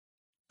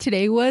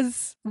Today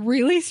was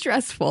really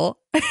stressful.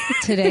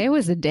 Today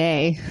was a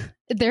day.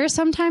 There are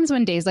some times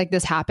when days like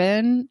this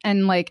happen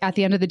and like at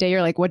the end of the day,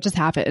 you're like, what just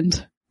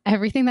happened?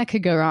 Everything that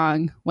could go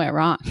wrong went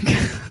wrong.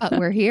 But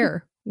we're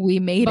here. We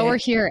made it. But we're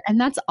here. And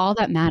that's all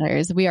that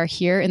matters. We are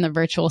here in the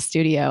virtual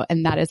studio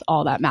and that is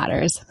all that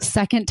matters.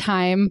 Second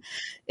time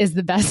is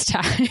the best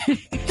time.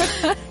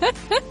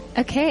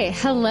 Okay.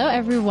 Hello,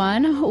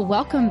 everyone.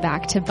 Welcome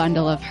back to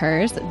Bundle of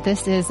Hers.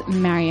 This is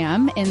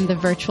Mariam in the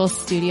virtual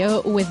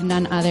studio with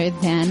none other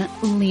than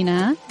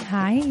Lena.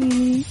 Hi.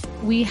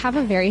 We have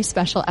a very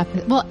special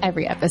episode. Well,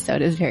 every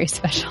episode is very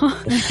special,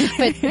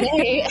 but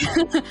today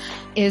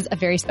is a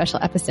very special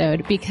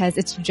episode because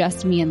it's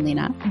just me and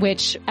Lena,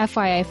 which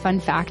FYI, fun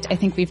fact, I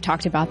think we've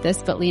talked about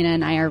this, but Lena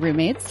and I are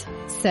roommates.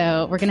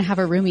 So we're going to have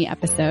a roomie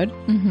episode.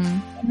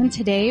 Mm-hmm. And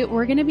today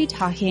we're going to be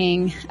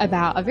talking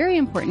about a very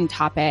important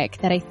topic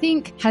that I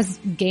think has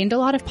gained a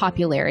lot of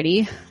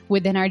popularity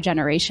within our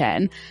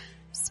generation.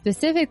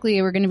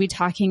 Specifically, we're going to be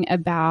talking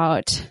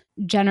about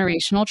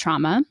generational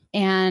trauma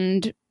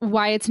and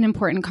why it's an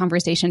important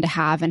conversation to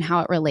have and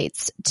how it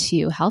relates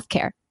to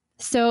healthcare.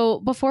 So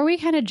before we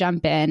kind of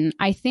jump in,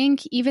 I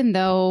think even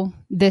though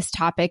this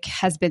topic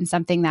has been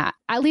something that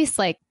at least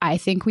like I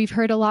think we've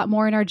heard a lot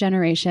more in our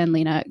generation,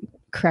 Lena,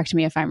 correct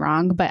me if I'm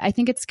wrong, but I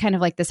think it's kind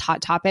of like this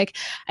hot topic.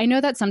 I know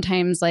that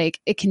sometimes like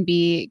it can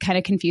be kind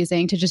of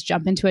confusing to just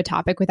jump into a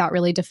topic without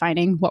really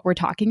defining what we're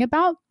talking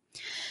about.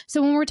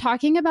 So when we're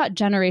talking about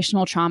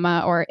generational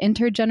trauma or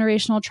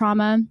intergenerational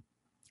trauma,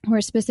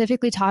 we're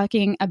specifically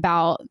talking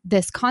about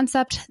this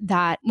concept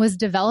that was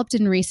developed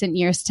in recent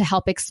years to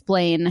help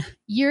explain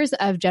years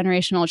of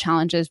generational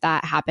challenges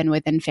that happen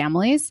within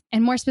families.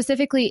 And more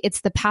specifically,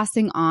 it's the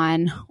passing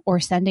on or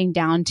sending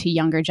down to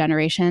younger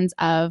generations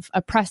of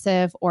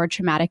oppressive or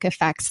traumatic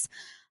effects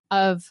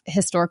of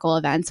historical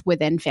events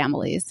within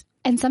families.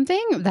 And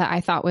something that I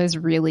thought was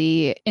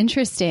really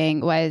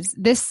interesting was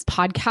this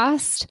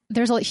podcast,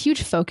 there's a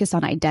huge focus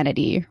on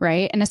identity,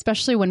 right? And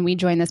especially when we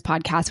join this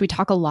podcast, we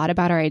talk a lot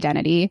about our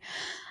identity.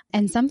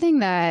 And something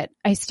that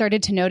I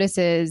started to notice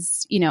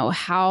is,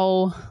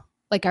 how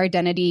like our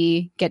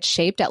identity gets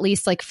shaped, at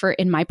least like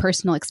in my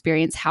personal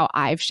experience, how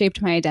I've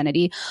shaped my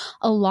identity.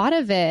 A lot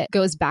of it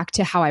goes back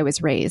to how I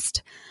was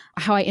raised,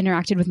 how I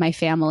interacted with my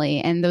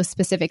family and those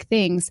specific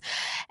things.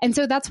 And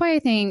so that's why I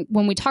think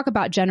when we talk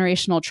about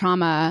generational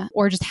trauma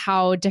or just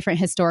how different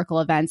historical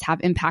events have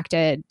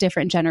impacted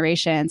different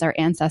generations, our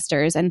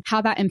ancestors, and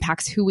how that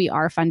impacts who we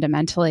are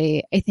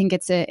fundamentally, I think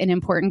it's an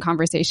important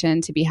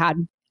conversation to be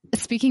had.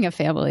 Speaking of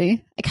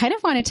family, I kind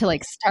of wanted to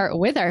start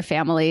with our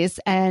families.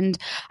 And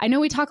I know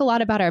we talk a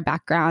lot about our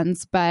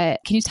backgrounds, but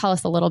can you tell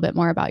us a little bit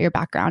more about your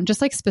background?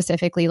 Just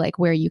specifically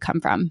where you come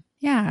from.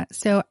 Yeah.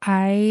 So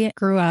I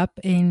grew up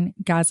in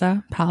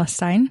Gaza,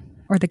 Palestine,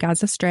 or the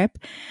Gaza Strip.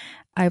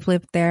 I've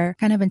lived there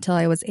kind of until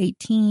I was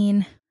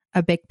 18.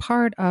 A big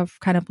part of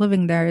kind of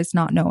living there is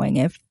not knowing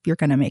if you're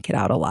going to make it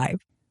out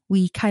alive.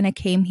 We kind of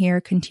came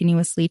here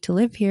continuously to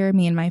live here,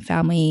 me and my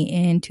family,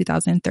 in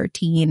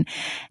 2013.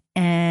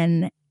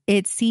 And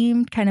it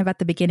seemed kind of at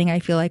the beginning, I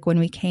feel like when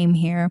we came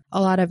here,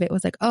 a lot of it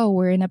was like, oh,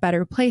 we're in a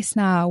better place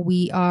now.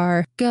 We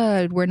are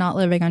good. We're not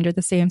living under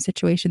the same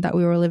situation that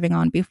we were living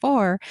on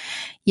before.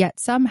 Yet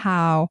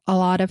somehow a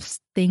lot of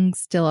things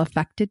still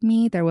affected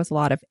me. There was a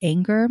lot of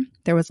anger.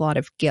 There was a lot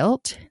of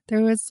guilt.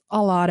 There was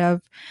a lot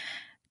of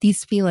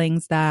these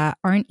feelings that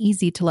aren't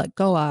easy to let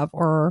go of,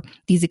 or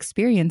these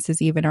experiences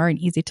even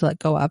aren't easy to let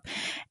go of.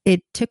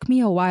 It took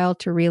me a while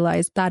to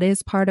realize that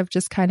is part of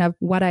just kind of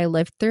what I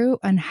lived through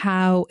and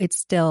how it's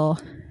still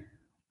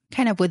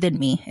kind of within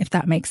me, if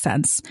that makes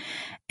sense.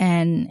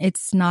 And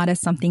it's not as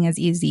something as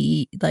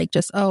easy, like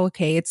just, oh,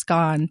 okay, it's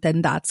gone,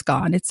 then that's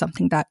gone. It's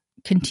something that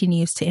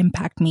continues to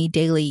impact me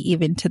daily,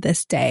 even to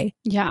this day.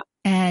 Yeah.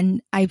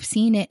 And I've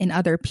seen it in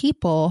other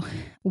people,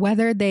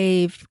 whether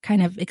they've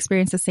kind of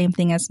experienced the same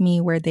thing as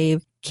me, where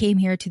they've came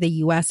here to the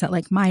US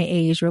at my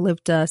age or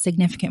lived a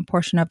significant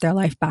portion of their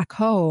life back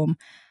home,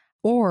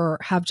 or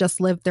have just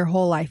lived their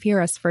whole life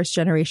here as first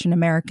generation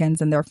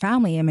Americans and their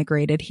family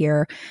immigrated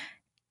here.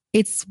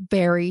 It's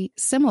very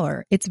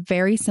similar. It's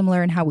very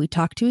similar in how we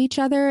talk to each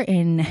other,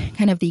 in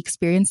kind of the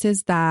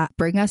experiences that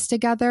bring us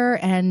together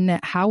and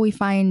how we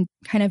find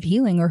kind of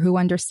healing, or who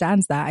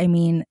understands that. I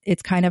mean,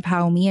 it's kind of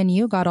how me and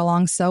you got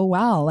along so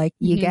well.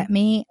 You get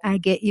me, I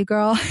get you,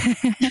 girl.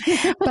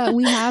 But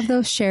we have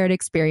those shared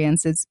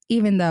experiences,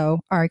 even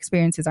though our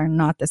experiences are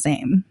not the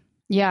same.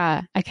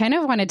 Yeah. I kind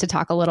of wanted to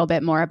talk a little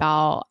bit more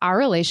about our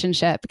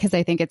relationship because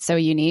I think it's so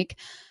unique.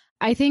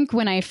 I think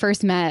when I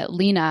first met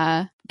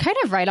Lena, kind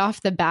of right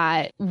off the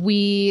bat,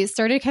 we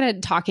started kind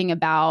of talking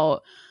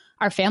about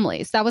our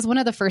families. That was one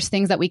of the first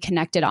things that we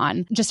connected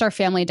on, just our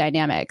family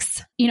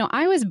dynamics.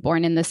 I was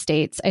born in the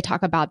States. I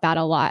talk about that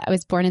a lot. I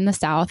was born in the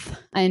South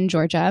in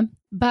Georgia,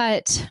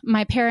 but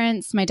my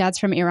parents, my dad's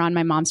from Iran,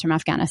 my mom's from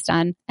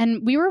Afghanistan.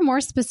 And we were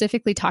more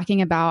specifically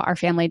talking about our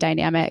family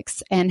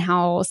dynamics and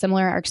how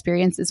similar our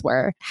experiences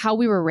were, how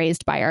we were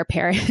raised by our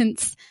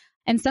parents.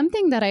 And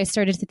something that I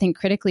started to think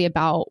critically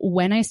about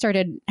when I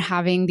started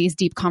having these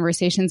deep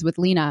conversations with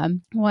Lena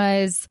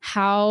was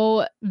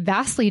how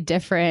vastly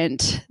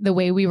different the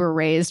way we were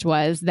raised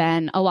was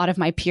than a lot of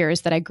my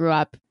peers that I grew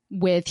up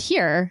with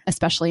here,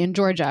 especially in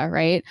Georgia,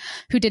 right?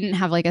 Who didn't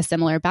have like a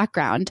similar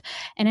background.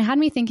 And it had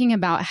me thinking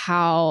about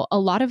how a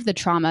lot of the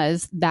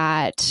traumas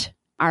that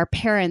our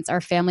parents,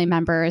 our family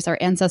members, our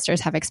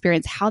ancestors have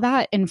experienced, how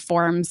that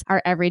informs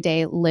our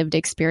everyday lived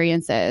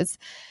experiences.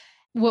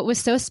 What was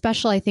so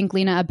special, I think,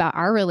 Lena, about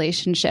our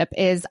relationship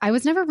is I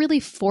was never really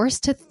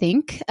forced to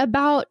think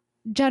about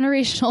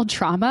generational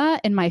trauma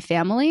in my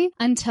family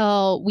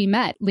until we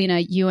met. Lena,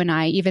 you and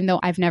I, even though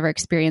I've never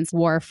experienced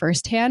war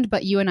firsthand,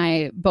 but you and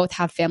I both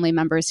have family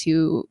members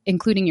who,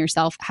 including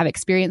yourself, have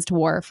experienced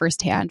war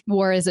firsthand.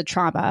 War is a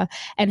trauma,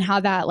 and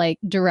how that like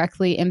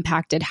directly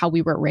impacted how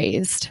we were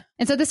raised.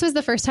 And so this was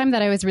the first time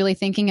that I was really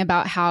thinking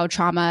about how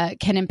trauma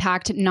can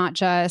impact not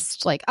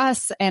just like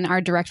us and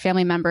our direct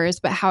family members,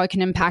 but how it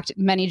can impact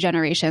many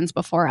generations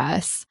before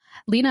us.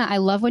 Lena, I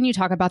love when you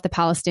talk about the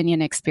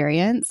Palestinian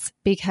experience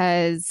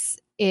because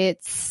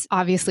it's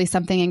obviously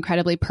something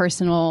incredibly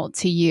personal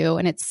to you,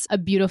 and it's a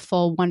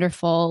beautiful,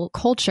 wonderful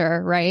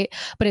culture, right?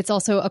 But it's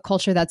also a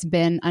culture that's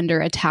been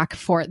under attack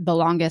for the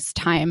longest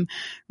time,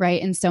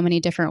 right? In so many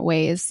different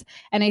ways.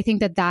 And I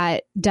think that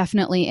that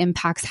definitely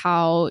impacts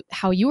how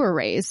you were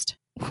raised.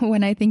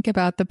 When I think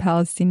about the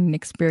Palestinian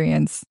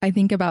experience, I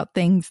think about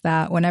things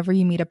that whenever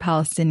you meet a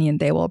Palestinian,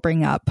 they will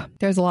bring up.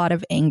 There's a lot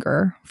of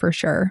anger for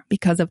sure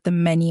because of the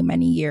many,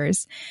 many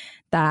years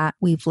that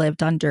we've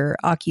lived under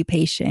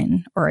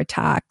occupation or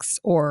attacks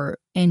or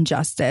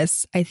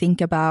injustice. I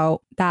think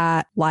about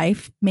that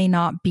life may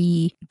not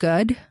be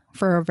good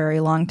for a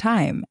very long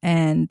time.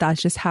 And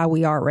that's just how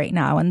we are right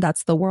now. And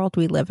that's the world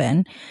we live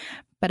in.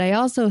 But I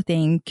also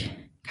think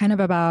kind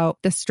of about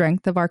the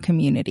strength of our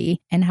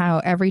community and how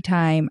every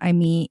time I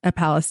meet a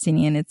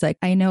Palestinian, it's like,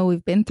 I know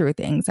we've been through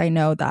things. I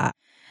know that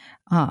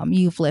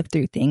you've lived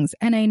through things.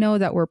 And I know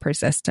that we're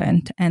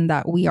persistent and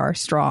that we are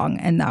strong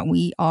and that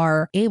we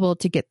are able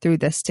to get through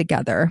this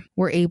together.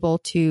 We're able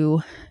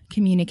to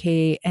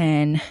communicate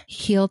and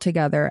heal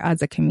together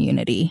as a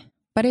community.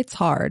 But it's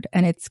hard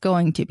and it's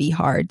going to be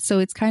hard. So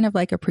it's kind of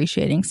like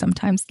appreciating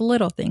sometimes the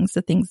little things,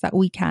 the things that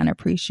we can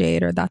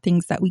appreciate or the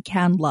things that we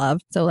can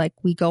love. So like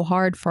we go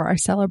hard for our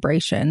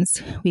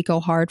celebrations. We go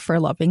hard for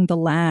loving the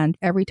land.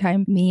 Every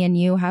time me and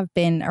you have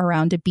been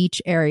around a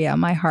beach area,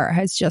 my heart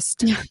has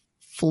just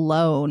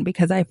flown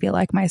because I feel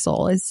like my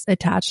soul is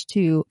attached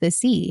to the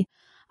sea.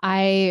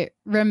 I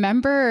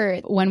remember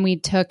when we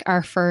took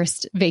our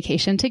first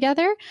vacation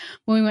together,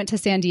 when we went to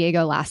San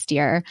Diego last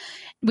year.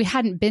 We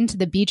hadn't been to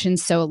the beach in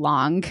so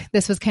long.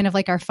 This was kind of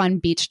like our fun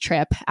beach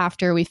trip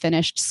after we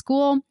finished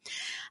school.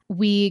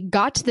 We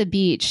got to the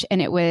beach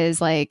and it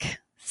was like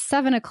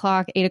 7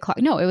 o'clock, 8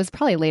 o'clock. No, it was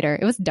probably later.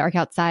 It was dark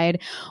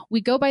outside.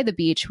 We go by the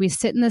beach, we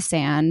sit in the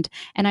sand.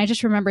 And I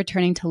just remember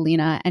turning to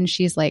Lena and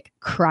she's like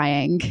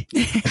crying.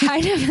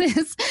 Kind of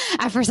this.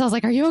 At first I was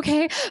like, are you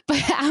okay?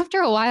 But after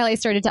a while, I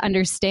started to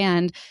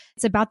understand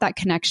it's about that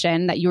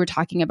connection that you were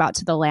talking about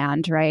to the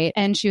land, right?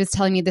 And she was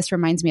telling me, this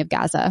reminds me of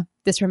Gaza.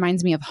 This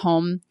reminds me of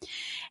home.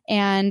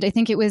 And I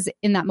think it was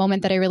in that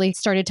moment that I really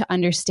started to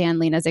understand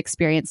Lena's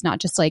experience, not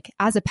just like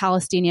as a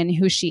Palestinian,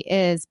 who she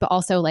is, but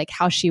also like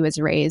how she was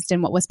raised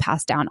and what was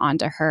passed down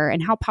onto her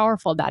and how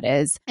powerful that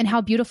is and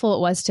how beautiful it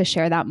was to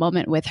share that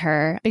moment with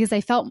her because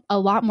I felt a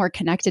lot more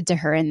connected to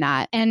her in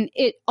that. And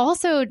it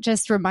also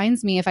just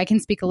reminds me, if I can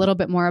speak a little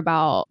bit more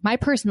about my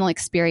personal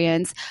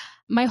experience,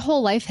 my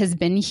whole life has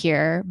been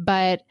here,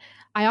 but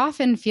I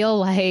often feel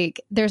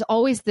like there's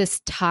always this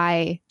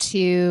tie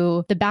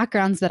to the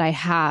backgrounds that I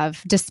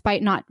have,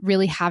 despite not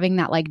really having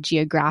that like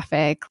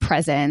geographic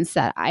presence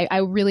that I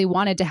really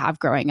wanted to have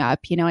growing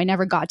up. You know, I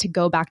never got to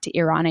go back to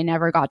Iran. I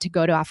never got to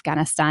go to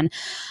Afghanistan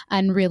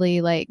and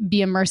really like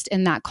be immersed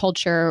in that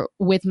culture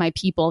with my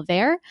people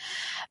there.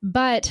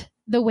 But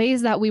the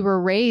ways that we were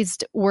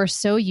raised were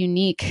so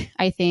unique,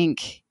 I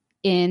think,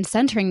 in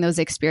centering those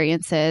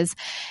experiences.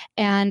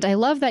 And I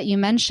love that you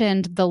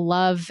mentioned the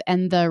love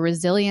and the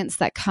resilience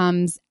that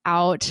comes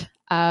out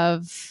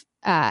of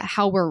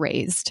how we're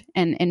raised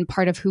and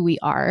part of who we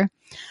are,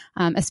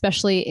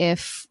 especially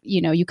if,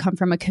 you know, you come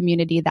from a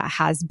community that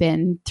has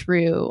been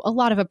through a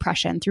lot of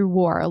oppression, through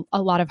war,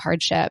 a lot of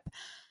hardship.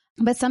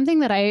 But something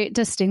that I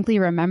distinctly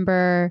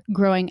remember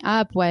growing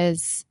up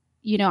was,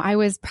 you know, I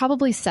was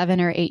probably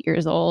 7 or 8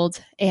 years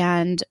old,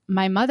 and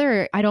my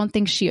mother, I don't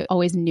think she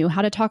always knew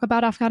how to talk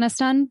about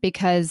Afghanistan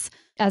because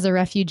as a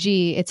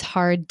refugee, it's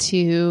hard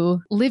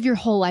to live your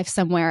whole life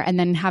somewhere and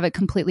then have it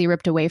completely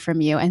ripped away from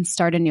you and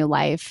start a new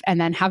life and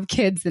then have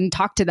kids and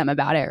talk to them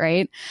about it,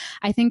 right?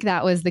 I think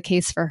that was the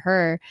case for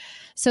her.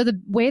 So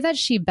the way that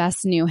she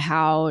best knew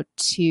how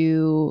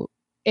to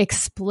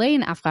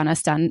explain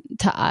Afghanistan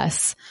to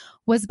us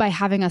was by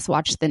having us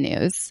watch the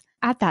news.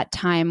 At that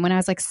time, when I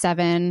was like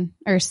 7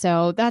 or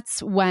so,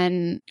 that's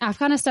when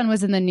Afghanistan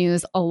was in the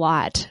news a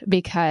lot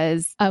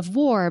because of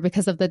war,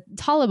 because of the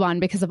Taliban,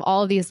 because of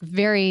all of these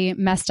very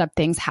messed up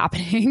things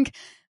happening.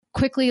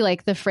 quickly,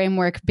 like the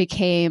framework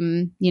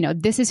became,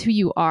 this is who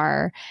you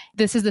are.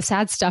 This is the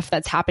sad stuff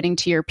that's happening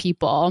to your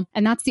people.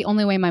 And that's the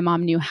only way my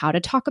mom knew how to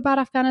talk about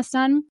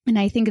Afghanistan. And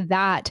I think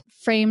that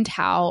framed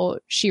how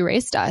she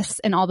raised us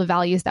and all the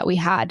values that we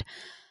had.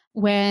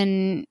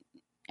 When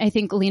I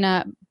think,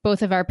 Lena,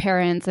 both of our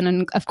parents,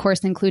 and of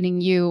course,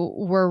 including you,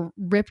 were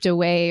ripped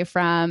away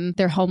from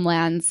their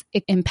homelands,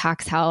 it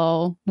impacts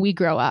how we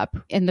grow up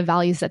and the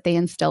values that they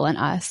instill in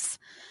us.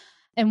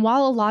 And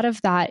while a lot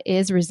of that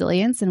is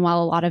resilience and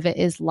while a lot of it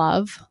is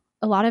love,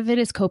 a lot of it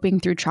is coping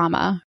through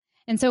trauma.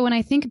 And so when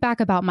I think back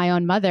about my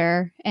own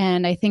mother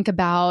and I think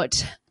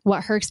about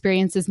what her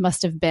experiences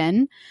must have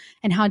been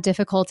and how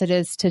difficult it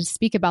is to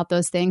speak about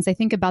those things, I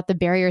think about the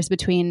barriers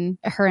between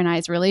her and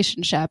I's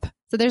relationship.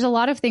 So there's a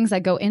lot of things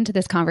that go into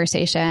this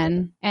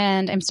conversation.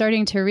 And I'm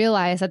starting to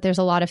realize that there's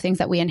a lot of things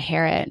that we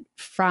inherit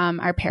from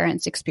our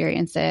parents'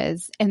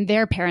 experiences and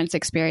their parents'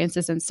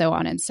 experiences and so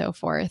on and so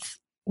forth.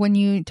 When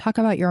you talk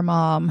about your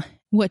mom,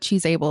 what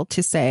she's able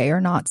to say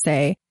or not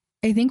say,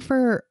 I think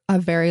for a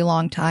very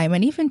long time,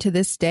 and even to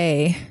this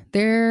day,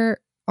 there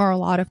are a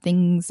lot of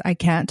things I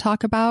can't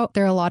talk about.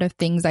 There are a lot of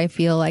things I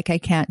feel like I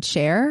can't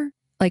share,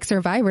 like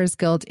survivor's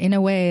guilt. In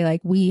a way,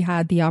 like we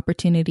had the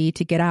opportunity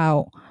to get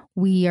out.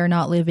 We are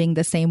not living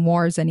the same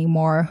wars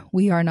anymore.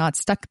 We are not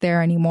stuck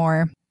there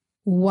anymore.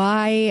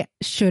 Why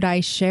should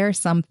I share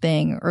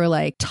something or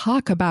like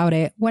talk about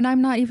it when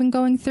I'm not even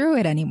going through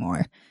it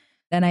anymore?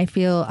 And I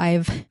feel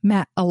I've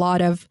met a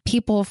lot of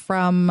people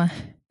from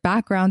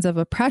backgrounds of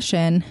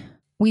oppression.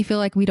 We feel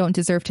like we don't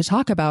deserve to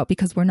talk about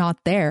because we're not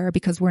there,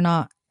 because we're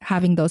not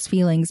having those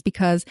feelings,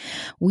 because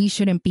we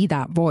shouldn't be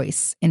that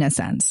voice in a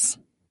sense.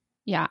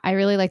 Yeah, I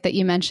really like that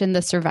you mentioned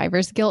the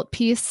survivor's guilt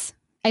piece.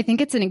 I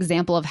think it's an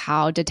example of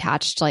how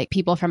detached like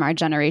people from our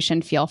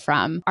generation feel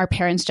from our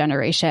parents'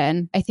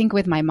 generation. I think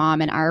with my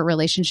mom and our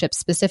relationship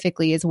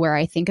specifically is where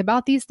I think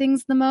about these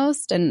things the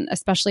most, and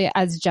especially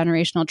as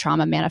generational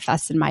trauma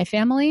manifests in my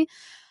family.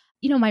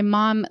 My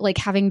mom, like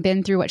having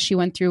been through what she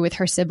went through with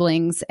her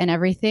siblings and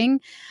everything,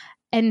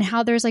 and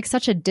how there's like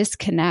such a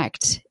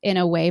disconnect in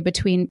a way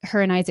between her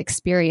and I's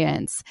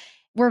experience.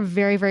 We're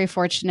very, very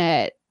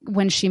fortunate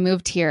when she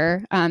moved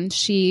here.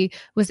 She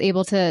was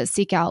able to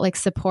seek out like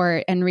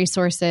support and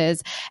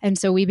resources. And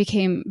so we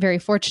became very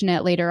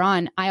fortunate later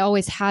on. I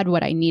always had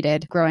what I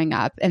needed growing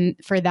up. And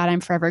for that,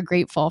 I'm forever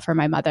grateful for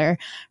my mother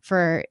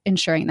for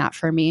ensuring that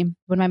for me.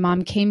 When my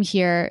mom came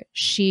here,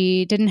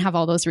 she didn't have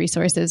all those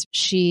resources.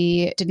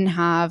 She didn't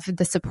have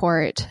the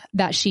support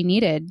that she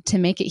needed to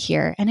make it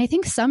here. And I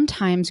think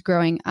sometimes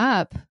growing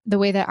up, the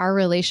way that our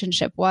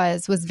relationship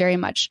was very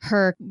much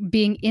her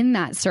being in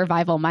that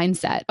survival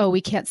mindset. Oh,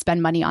 we can't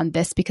spend money on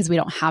this because we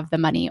don't have the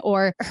money,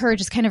 or her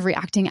just kind of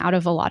reacting out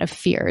of a lot of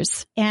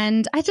fears.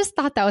 And I just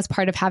thought that was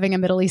part of having a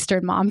Middle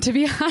Eastern mom, to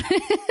be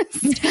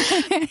honest.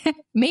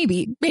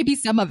 Maybe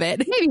some of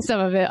it. Maybe some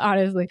of it,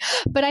 honestly.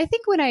 But I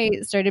think when I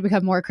started to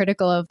become more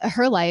critical of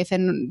her life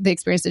and the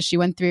experiences she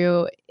went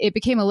through, it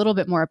became a little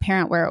bit more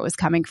apparent where it was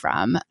coming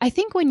from. I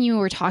think when you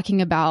were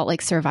talking about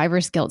like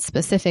survivor's guilt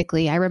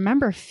specifically, I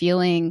remember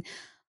feeling,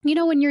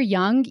 when you're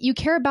young, you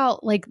care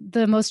about like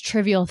the most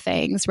trivial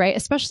things, right?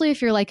 Especially if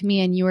you're like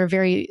me and you were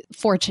very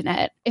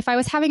fortunate. If I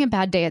was having a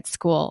bad day at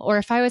school, or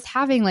if I was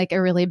having like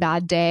a really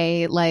bad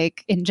day,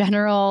 like in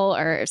general,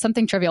 or if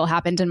something trivial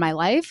happened in my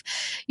life,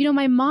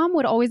 my mom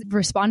would always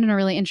respond in a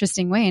really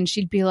interesting way. And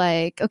she'd be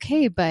like,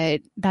 okay,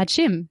 but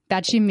Bachim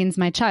means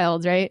my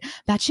child, right?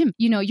 Bachim,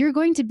 you're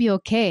going to be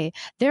okay.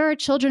 There are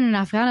children in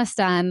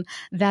Afghanistan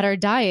that are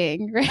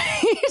dying,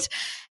 right?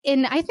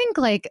 And I think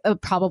like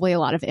probably a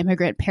lot of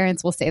immigrant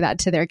parents will say that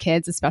to their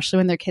kids, especially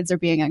when their kids are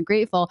being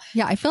ungrateful.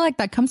 Yeah, I feel like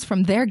that comes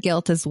from their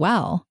guilt as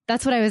well.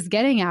 That's what I was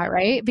getting at,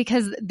 right?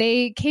 Because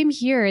they came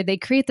here, they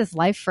create this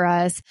life for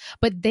us,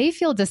 but they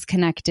feel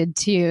disconnected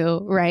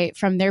too, right?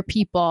 From their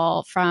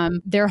people,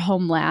 from their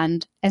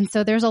homeland. And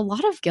so there's a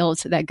lot of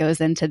guilt that goes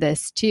into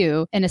this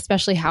too, and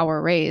especially how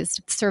we're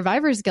raised.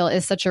 Survivor's guilt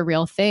is such a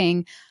real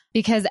thing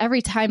because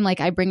every time like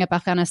I bring up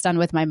Afghanistan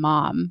with my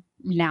mom,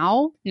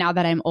 now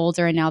that I'm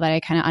older and now that I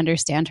kind of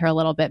understand her a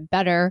little bit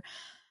better,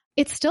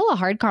 it's still a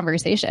hard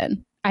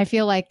conversation. I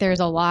feel like there's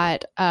a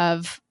lot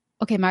of,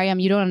 okay, Mariam,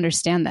 you don't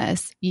understand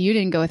this. You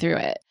didn't go through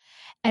it.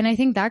 And I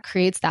think that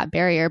creates that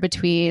barrier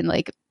between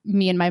like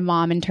me and my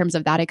mom in terms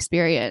of that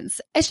experience.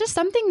 It's just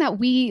something that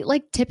we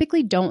like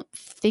typically don't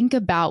think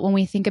about when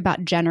we think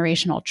about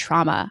generational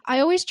trauma. I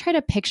always try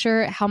to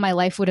picture how my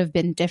life would have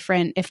been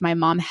different if my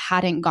mom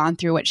hadn't gone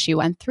through what she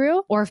went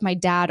through, or if my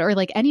dad or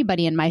like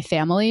anybody in my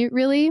family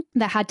really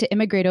that had to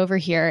immigrate over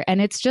here.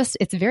 And it's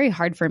very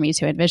hard for me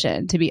to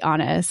envision, to be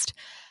honest.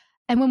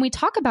 And when we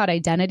talk about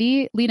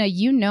identity, Lena,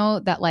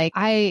 that like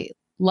I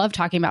love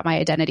talking about my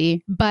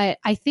identity, but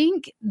I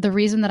think the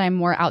reason that I'm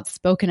more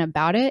outspoken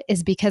about it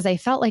is because I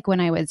felt like when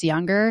I was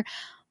younger,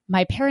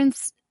 my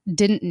parents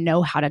didn't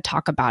know how to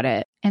talk about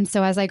it. And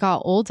so as I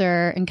got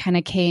older and kind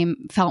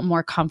of felt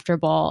more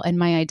comfortable in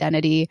my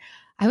identity,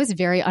 I was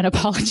very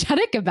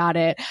unapologetic about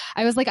it.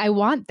 I was like, I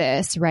want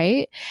this,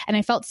 right? And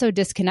I felt so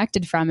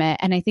disconnected from it.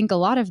 And I think a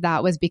lot of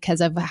that was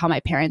because of how my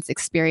parents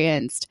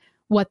experienced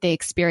what they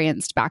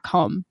experienced back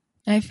home.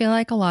 I feel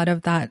like a lot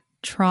of that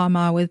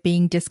trauma with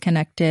being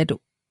disconnected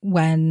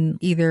when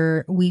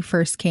either we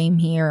first came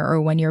here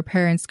or when your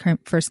parents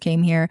first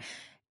came here,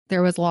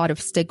 there was a lot of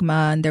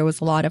stigma and there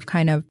was a lot of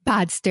kind of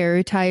bad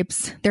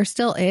stereotypes. There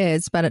still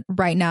is, but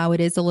right now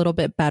it is a little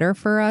bit better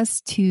for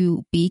us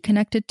to be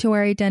connected to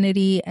our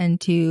identity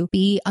and to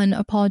be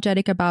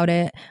unapologetic about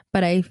it.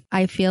 But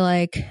I feel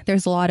like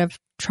there's a lot of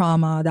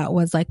trauma that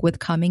was like with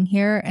coming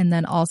here and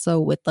then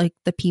also with like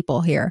the people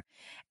here.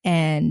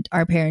 And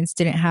our parents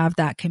didn't have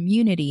that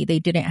community. They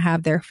didn't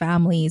have their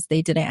families.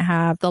 They didn't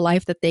have the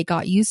life that they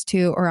got used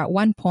to, or at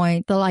one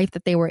point, the life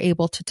that they were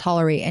able to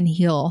tolerate and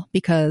heal,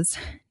 because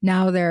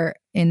now they're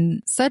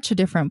in such a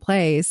different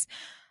place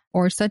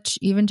or such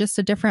even just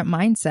a different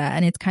mindset.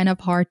 And it's kind of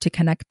hard to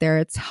connect there.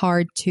 It's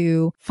hard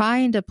to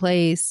find a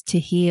place to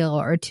heal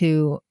or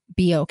to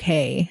be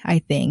okay, I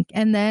think.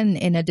 And then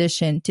in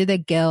addition to the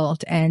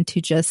guilt and to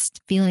just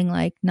feeling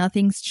like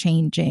nothing's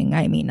changing.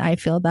 I mean, I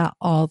feel that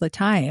all the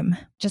time.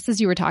 Just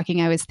as you were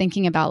talking, I was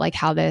thinking about like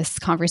how this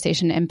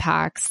conversation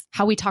impacts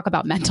how we talk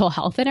about mental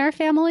health in our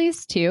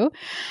families too.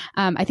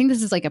 I think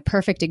this is like a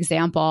perfect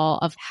example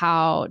of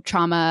how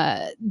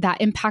trauma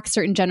that impacts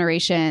certain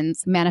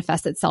generations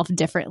manifests itself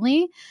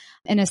differently.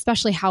 And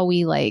especially how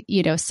we like,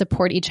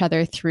 support each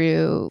other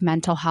through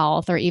mental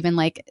health or even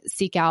like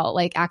seek out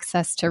like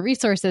access to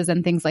resources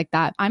and things like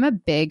that. I'm a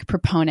big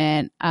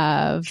proponent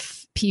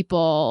of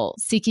people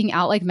seeking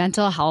out like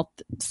mental health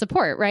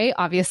support, right?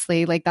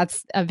 Obviously, like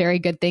that's a very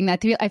good thing.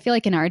 That I feel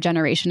like in our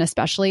generation,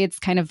 especially, it's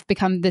kind of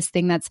become this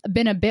thing that's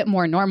been a bit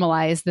more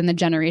normalized than the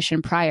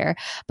generation prior.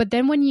 But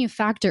then when you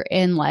factor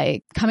in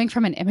like coming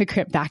from an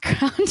immigrant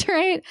background,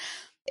 right?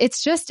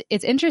 It's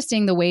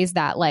interesting the ways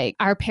that like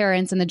our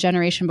parents and the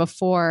generation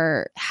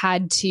before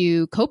had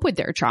to cope with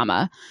their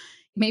trauma.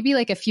 Maybe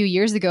like a few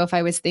years ago, if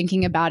I was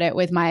thinking about it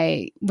with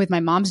my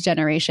mom's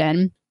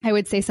generation, I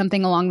would say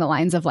something along the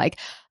lines of like,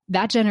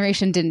 that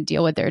generation didn't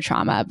deal with their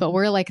trauma, but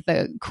we're like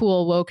the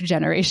cool woke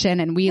generation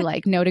and we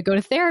like know to go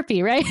to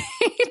therapy, right?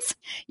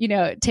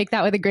 Take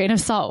that with a grain of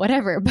salt,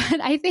 whatever.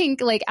 But I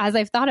think like, as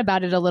I've thought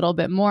about it a little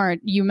bit more,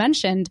 you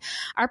mentioned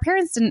our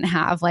parents didn't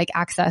have like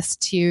access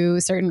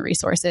to certain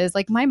resources.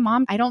 Like my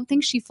mom, I don't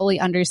think she fully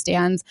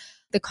understands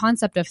the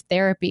concept of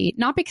therapy,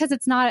 not because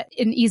it's not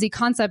an easy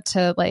concept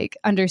to like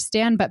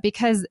understand, but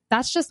because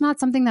that's just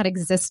not something that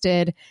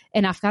existed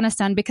in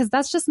Afghanistan, because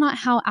that's just not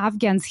how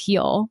Afghans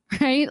heal,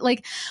 right?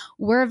 Like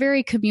we're a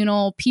very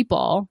communal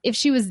people. If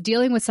she was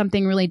dealing with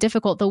something really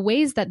difficult, the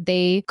ways that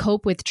they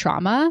cope with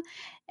trauma,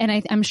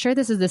 and I'm sure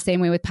this is the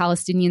same way with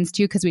Palestinians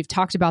too, because we've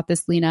talked about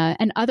this, Lena,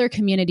 and other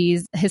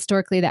communities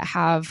historically that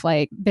have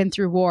like been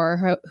through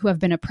war, who have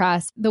been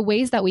oppressed. The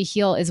ways that we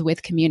heal is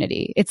with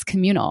community. It's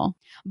communal.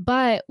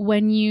 But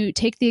when you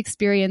take the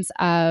experience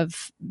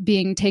of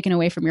being taken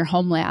away from your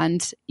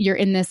homeland, you're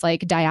in this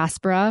like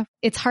diaspora,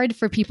 it's hard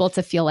for people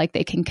to feel like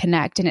they can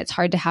connect, and it's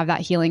hard to have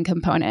that healing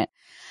component.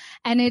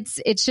 And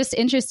it's just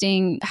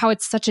interesting how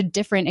it's such a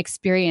different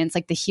experience.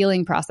 Like the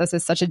healing process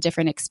is such a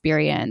different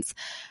experience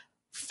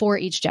for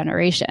each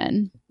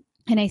generation.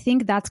 And I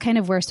think that's kind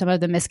of where some of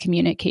the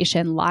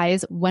miscommunication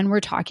lies when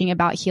we're talking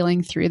about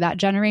healing through that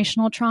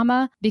generational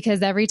trauma.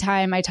 Because every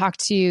time I talk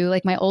to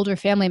like my older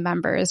family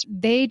members,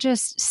 they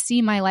just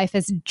see my life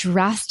as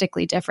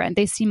drastically different.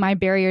 They see my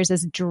barriers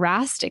as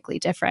drastically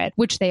different,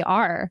 which they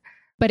are.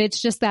 But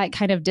it's just that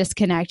kind of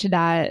disconnect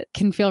that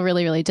can feel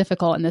really, really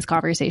difficult in this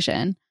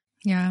conversation.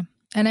 Yeah.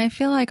 And I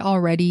feel like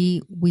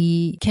already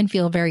we can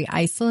feel very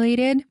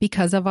isolated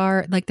because of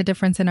our, like the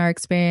difference in our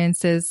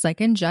experiences,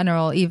 like in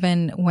general,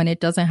 even when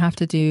it doesn't have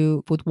to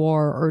do with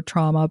war or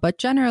trauma, but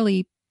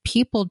generally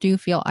people do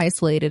feel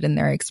isolated in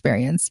their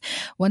experience.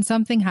 When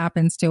something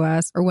happens to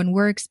us or when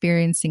we're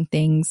experiencing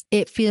things,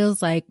 it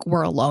feels like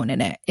we're alone in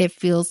it. It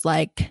feels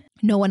like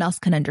no one else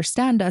can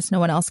understand us.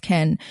 No one else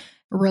can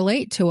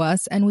relate to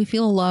us, and we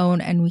feel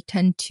alone, and we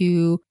tend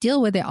to deal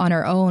with it on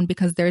our own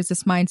because there's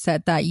this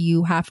mindset that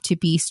you have to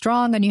be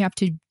strong and you have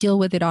to deal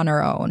with it on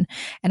our own.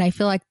 And I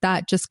feel like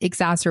that just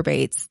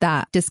exacerbates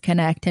that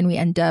disconnect, and we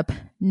end up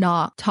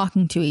not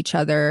talking to each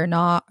other,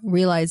 not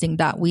realizing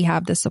that we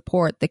have the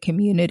support, the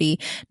community,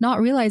 not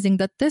realizing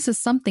that this is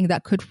something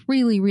that could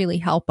really, really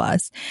help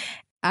us.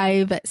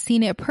 I've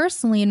seen it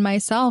personally in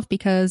myself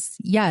because,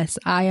 yes,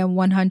 I am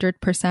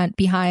 100%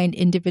 behind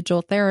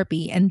individual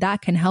therapy, and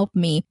that can help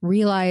me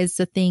realize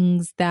the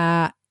things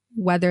that,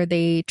 whether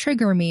they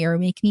trigger me or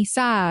make me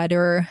sad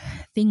or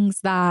things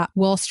that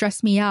will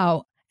stress me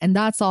out. And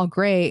that's all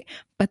great.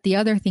 But the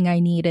other thing I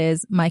need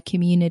is my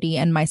community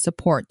and my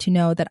support to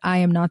know that I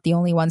am not the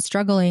only one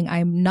struggling.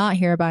 I'm not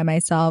here by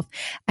myself.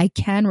 I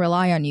can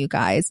rely on you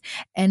guys.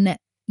 And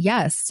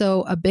yes,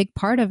 so a big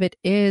part of it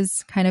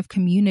is kind of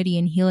community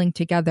and healing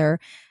together.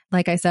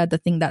 Like I said, the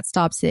thing that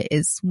stops it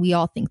is we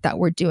all think that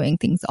we're doing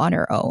things on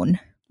our own.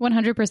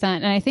 100%.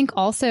 And I think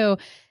also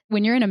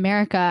when you're in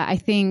America, I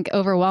think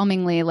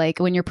overwhelmingly, like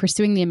when you're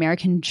pursuing the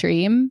American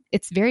dream,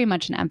 it's very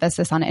much an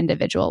emphasis on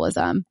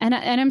individualism. And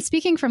I'm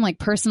speaking from like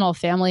personal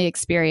family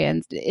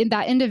experience. In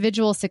that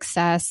individual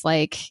success,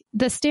 like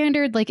the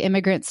standard like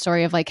immigrant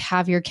story of like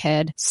have your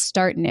kid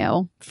start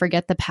new,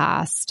 forget the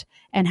past,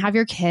 and have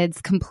your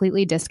kids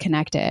completely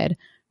disconnected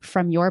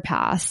from your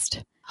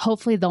past.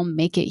 Hopefully they'll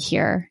make it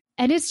here.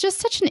 And it's just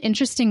such an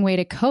interesting way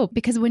to cope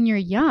because when you're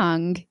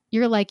young,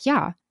 you're like,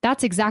 yeah,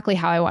 that's exactly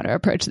how I want to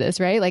approach this,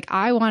 right? Like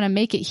I want to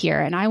make it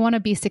here and I want to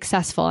be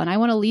successful and I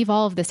want to leave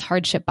all of this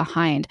hardship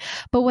behind.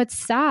 But what's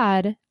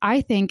sad, I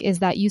think, is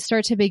that you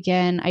start to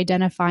begin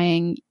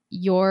identifying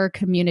your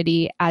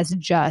community as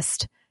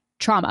just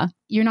trauma.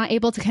 You're not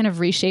able to kind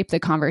of reshape the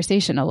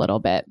conversation a little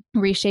bit,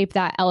 reshape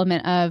that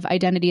element of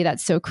identity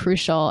that's so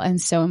crucial and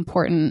so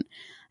important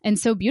and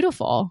so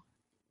beautiful.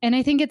 And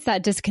I think it's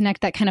that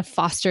disconnect that kind of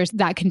fosters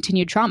that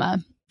continued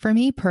trauma. For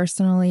me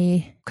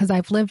personally, because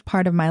I've lived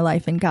part of my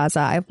life in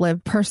Gaza, I've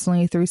lived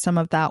personally through some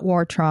of that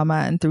war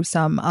trauma and through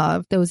some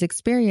of those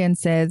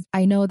experiences.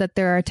 I know that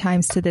there are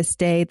times to this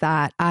day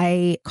that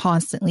I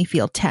constantly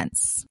feel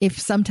tense. If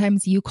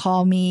sometimes you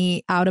call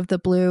me out of the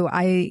blue,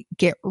 I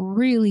get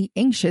really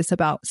anxious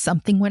about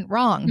something went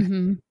wrong.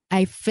 Mm-hmm.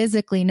 I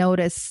physically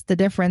notice the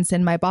difference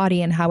in my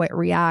body and how it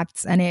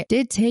reacts. And it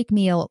did take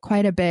me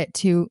quite a bit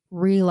to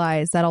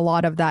realize that a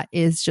lot of that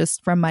is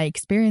just from my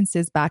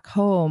experiences back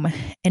home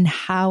and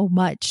how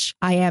much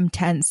I am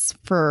tense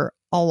for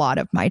a lot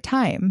of my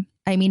time.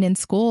 I mean, in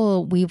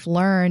school, we've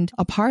learned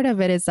a part of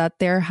it is that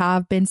there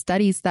have been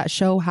studies that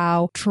show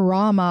how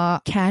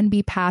trauma can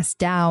be passed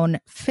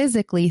down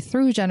physically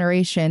through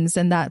generations.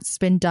 And that's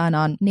been done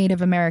on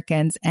Native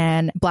Americans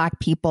and Black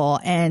people.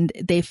 And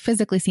they've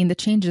physically seen the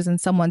changes in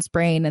someone's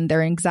brain and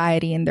their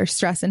anxiety and their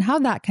stress and how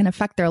that can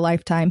affect their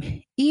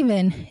lifetime,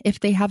 even if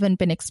they haven't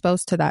been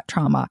exposed to that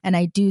trauma. And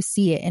I do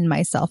see it in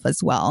myself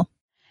as well.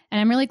 And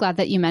I'm really glad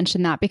that you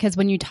mentioned that because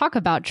when you talk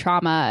about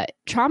trauma,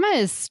 trauma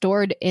is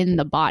stored in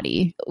the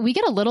body. We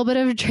get a little bit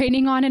of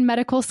training on in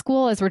medical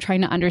school as we're trying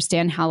to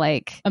understand how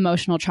like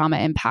emotional trauma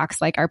impacts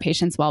like our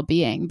patients'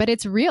 well-being, but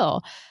it's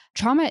real.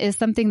 Trauma is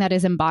something that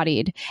is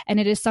embodied and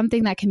it is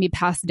something that can be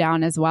passed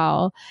down as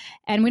well.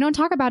 And we don't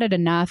talk about it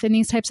enough in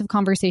these types of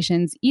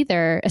conversations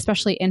either,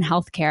 especially in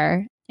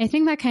healthcare. I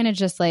think that kind of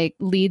just like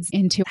leads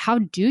into how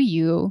do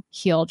you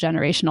heal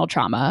generational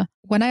trauma?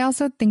 When I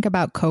also think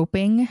about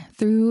coping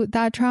through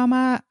that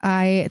trauma,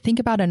 I think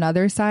about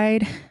another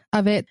side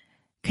of it,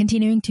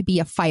 continuing to be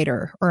a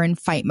fighter or in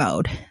fight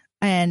mode.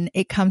 And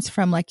it comes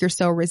from like, you're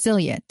so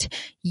resilient,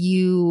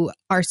 you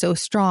are so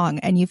strong,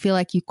 and you feel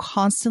like you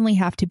constantly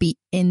have to be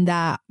in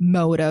that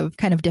mode of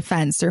kind of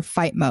defense or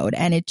fight mode.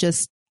 And it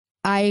just,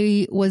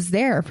 I was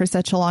there for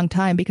such a long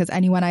time because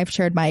anyone I've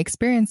shared my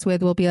experience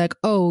with will be like,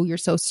 oh, you're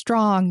so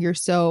strong, you're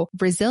so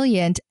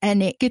resilient.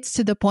 And it gets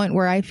to the point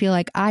where I feel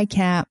like I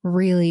can't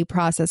really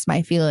process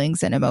my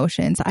feelings and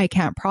emotions. I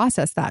can't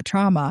process that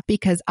trauma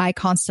because I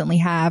constantly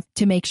have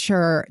to make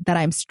sure that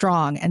I'm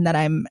strong and that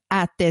I'm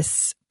at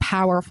this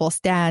powerful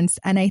stance.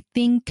 And I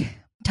think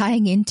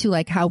tying into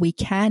like how we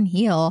can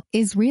heal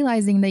is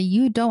realizing that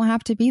you don't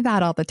have to be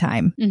that all the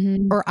time,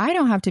 or I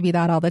don't have to be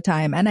that all the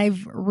time. And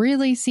I've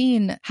really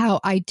seen how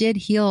I did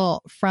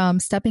heal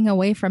from stepping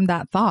away from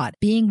that thought,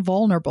 being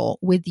vulnerable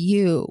with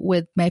you,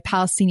 with my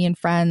Palestinian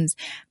friends,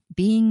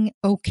 being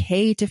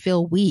okay to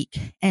feel weak.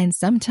 And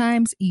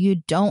sometimes you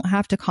don't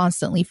have to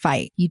constantly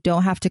fight. You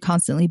don't have to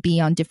constantly be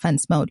on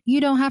defense mode.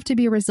 You don't have to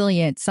be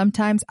resilient.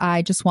 Sometimes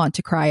I just want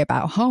to cry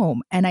about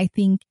home. And I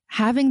think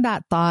having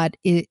that thought,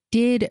 it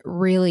did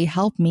really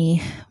help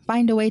me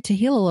find a way to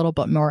heal a little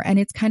bit more. And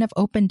it's kind of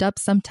opened up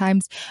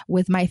sometimes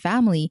with my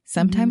family.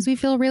 Sometimes we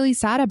feel really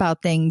sad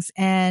about things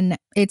and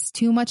it's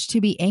too much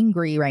to be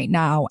angry right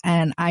now.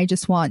 And I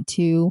just want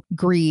to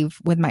grieve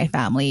with my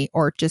family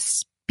or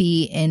just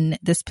be in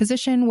this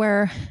position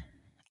where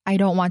I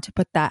don't want to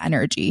put that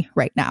energy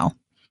right now.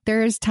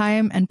 There is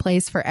time and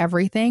place for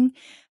everything,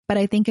 but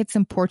I think it's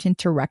important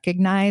to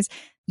recognize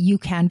you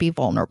can be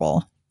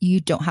vulnerable. You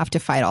don't have to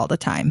fight all the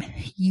time.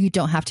 You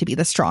don't have to be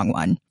the strong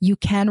one. You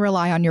can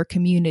rely on your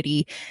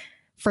community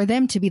for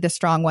them to be the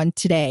strong one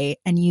today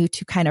and you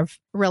to kind of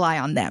rely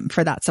on them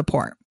for that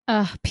support.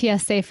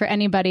 PSA for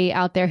anybody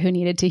out there who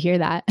needed to hear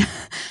that.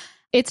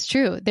 It's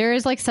true. There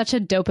is like such a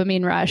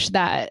dopamine rush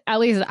that at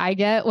least I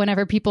get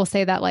whenever people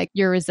say that like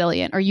you're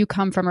resilient or you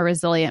come from a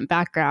resilient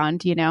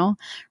background, you know,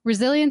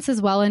 resilience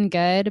is well and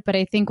good. But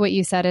I think what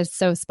you said is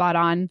so spot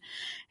on.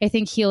 I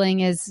think healing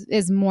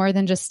is more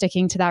than just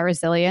sticking to that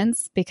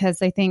resilience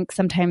because I think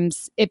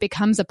sometimes it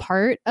becomes a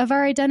part of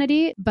our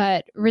identity,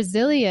 but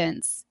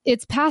resilience,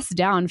 it's passed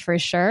down for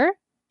sure,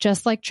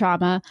 just like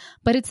trauma,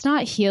 but it's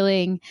not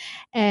healing.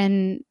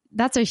 And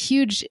that's a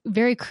huge,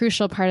 very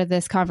crucial part of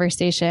this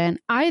conversation.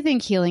 I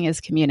think healing is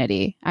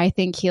community. I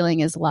think healing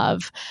is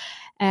love.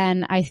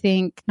 And I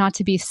think, not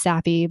to be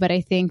sappy, but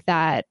I think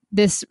that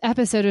this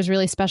episode was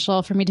really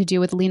special for me to do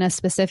with Lena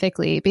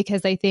specifically,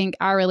 because I think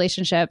our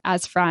relationship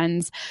as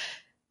friends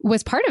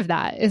was part of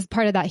that, is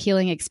part of that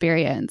healing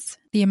experience.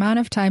 The amount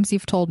of times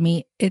you've told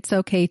me it's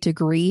okay to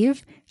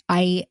grieve,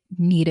 I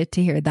needed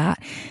to hear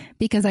that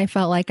because I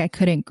felt like I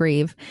couldn't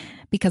grieve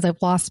because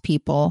I've lost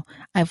people.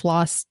 I've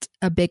lost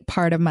a big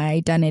part of my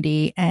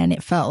identity. And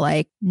it felt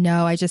like,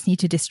 no, I just need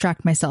to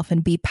distract myself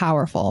and be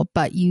powerful.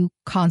 But you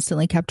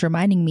constantly kept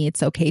reminding me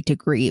it's okay to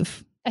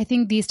grieve. I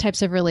think these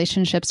types of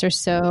relationships are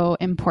so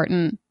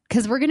important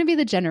because we're going to be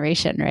the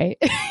generation, right?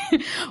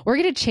 We're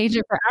going to change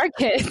it for our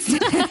kids.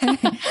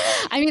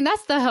 I mean,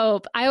 that's the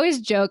hope. I always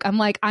joke. I'm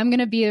like, I'm going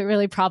to be a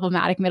really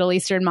problematic Middle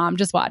Eastern mom.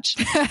 Just watch.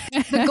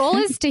 The goal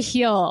is to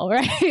heal,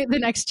 right? The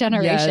next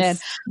generation.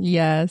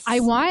 Yes.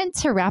 I want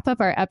to wrap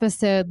up our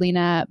episode,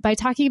 Lena, by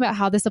talking about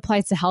how this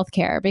applies to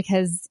healthcare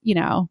because, you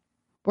know,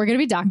 we're going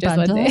to be doctors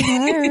Bundle one day.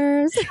 of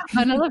hers.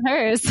 Bundle of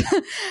hers.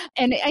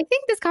 And I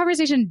think this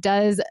conversation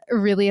does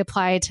really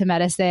apply to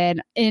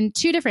medicine in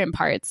two different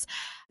parts.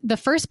 The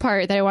first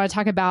part that I want to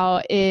talk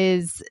about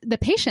is the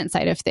patient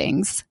side of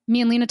things. Me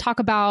and Lena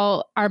talk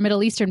about our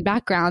Middle Eastern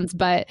backgrounds,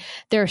 but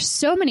there are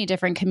so many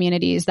different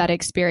communities that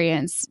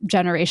experience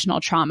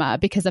generational trauma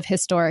because of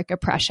historic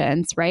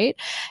oppressions, right?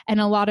 And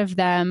a lot of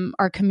them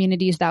are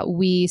communities that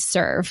we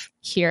serve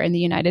here in the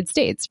United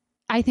States.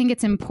 I think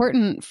it's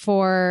important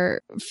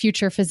for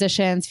future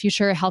physicians,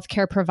 future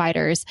healthcare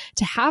providers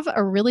to have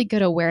a really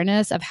good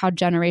awareness of how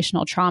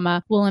generational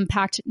trauma will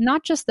impact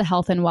not just the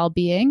health and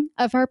well-being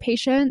of our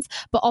patients,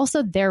 but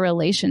also their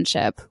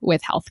relationship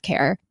with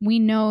healthcare. We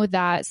know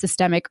that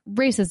systemic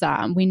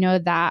racism, we know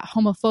that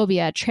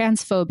homophobia,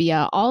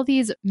 transphobia, all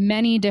these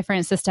many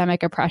different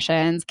systemic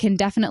oppressions can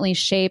definitely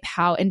shape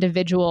how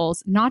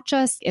individuals, not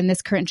just in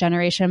this current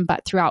generation,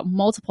 but throughout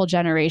multiple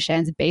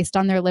generations based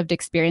on their lived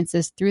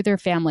experiences through their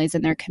families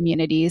and their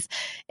communities,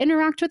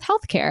 interact with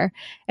healthcare.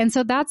 And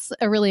so that's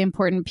a really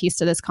important piece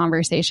to this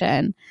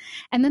conversation.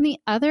 And then the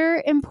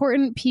other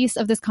important piece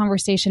of this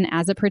conversation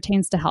as it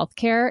pertains to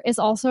healthcare is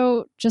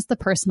also just the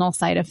personal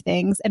side of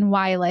things and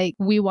why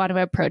we want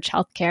to approach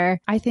healthcare.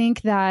 I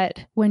think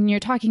that when you're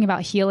talking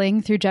about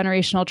healing through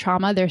generational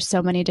trauma, there's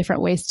so many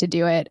different ways to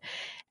do it.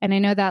 And I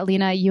know that,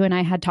 Lena, you and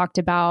I had talked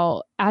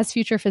about as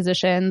future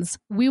physicians,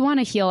 we want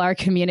to heal our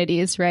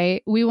communities,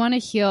 right? We want to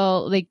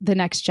heal the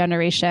next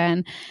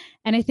generation.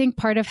 And I think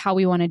part of how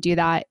we want to do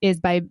that is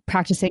by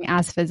practicing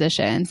as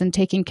physicians and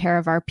taking care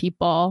of our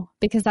people,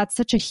 because that's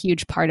such a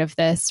huge part of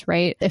this,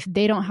 right? If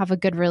they don't have a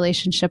good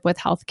relationship with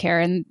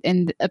healthcare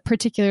and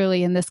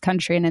particularly in this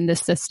country and in this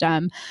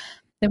system,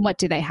 then what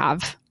do they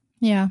have?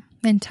 Yeah.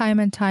 And time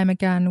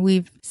again,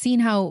 we've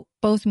seen how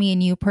both me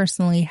and you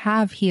personally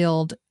have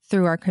healed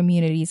through our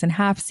communities and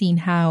have seen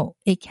how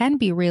it can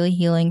be really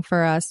healing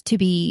for us to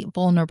be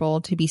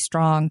vulnerable, to be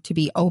strong, to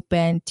be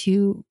open,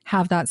 to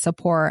have that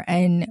support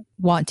and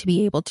want to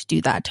be able to do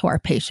that to our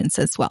patients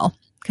as well.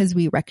 Because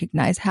I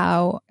recognize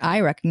how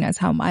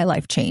my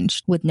life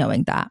changed with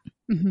knowing that.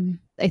 Mm-hmm.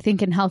 I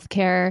think in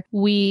healthcare,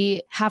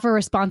 we have a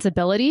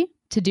responsibility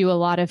to do a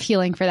lot of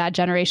healing for that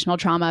generational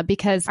trauma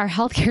because our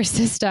healthcare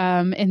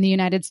system in the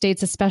United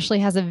States especially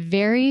has a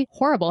very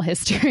horrible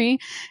history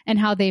in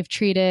how they've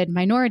treated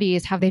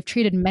minorities, how they've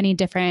treated many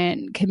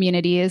different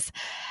communities.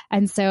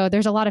 And so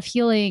there's a lot of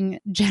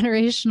healing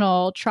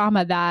generational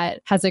trauma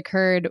that has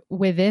occurred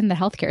within the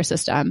healthcare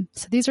system.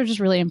 So these are just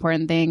really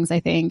important things,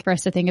 I think, for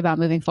us to think about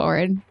moving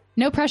forward.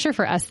 No pressure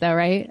for us though,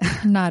 right?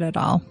 Not at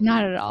all.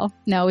 Not at all.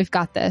 No, we've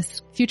got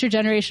this. Future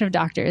generation of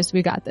doctors,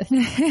 we got this.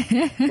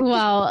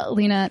 Well,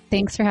 Lena,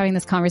 thanks for having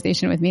this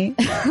conversation with me.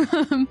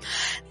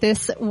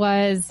 This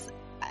was,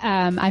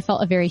 I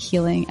felt a very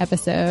healing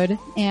episode.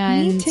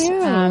 And me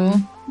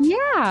too.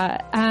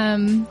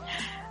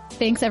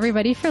 Thanks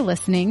everybody for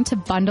listening to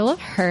Bundle of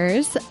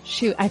Hers.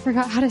 Shoot, I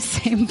forgot how to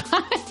say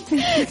bye.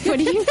 What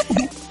do you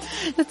think?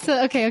 That's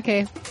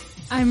okay.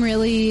 I'm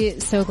really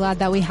so glad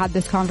that we had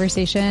this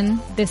conversation.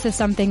 This is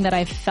something that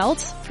I've felt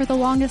for the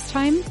longest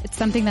time. It's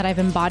something that I've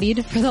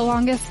embodied for the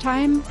longest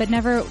time, but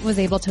never was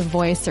able to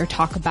voice or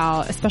talk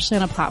about, especially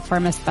on a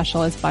platform as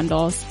special as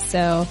Bundles.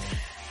 So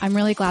I'm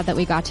really glad that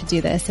we got to do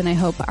this, and I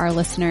hope our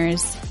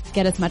listeners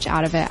get as much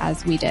out of it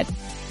as we did.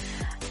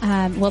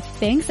 Well,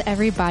 thanks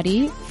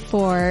everybody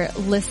for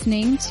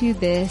listening to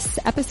this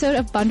episode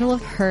of Bundle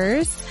of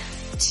Hers.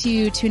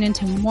 To tune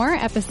into more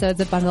episodes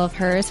of Bundle of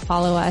Hers,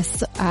 follow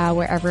us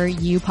wherever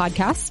you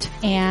podcast.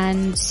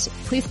 And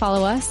please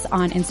follow us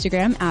on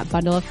Instagram at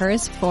Bundle of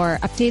Hers for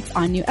updates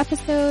on new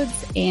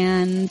episodes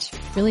and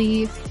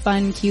really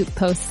fun, cute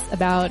posts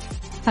about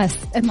us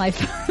and life.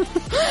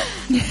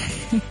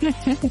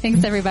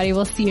 Thanks, everybody.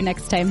 We'll see you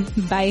next time.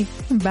 Bye.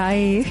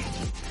 Bye.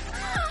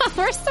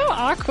 We're so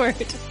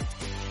awkward.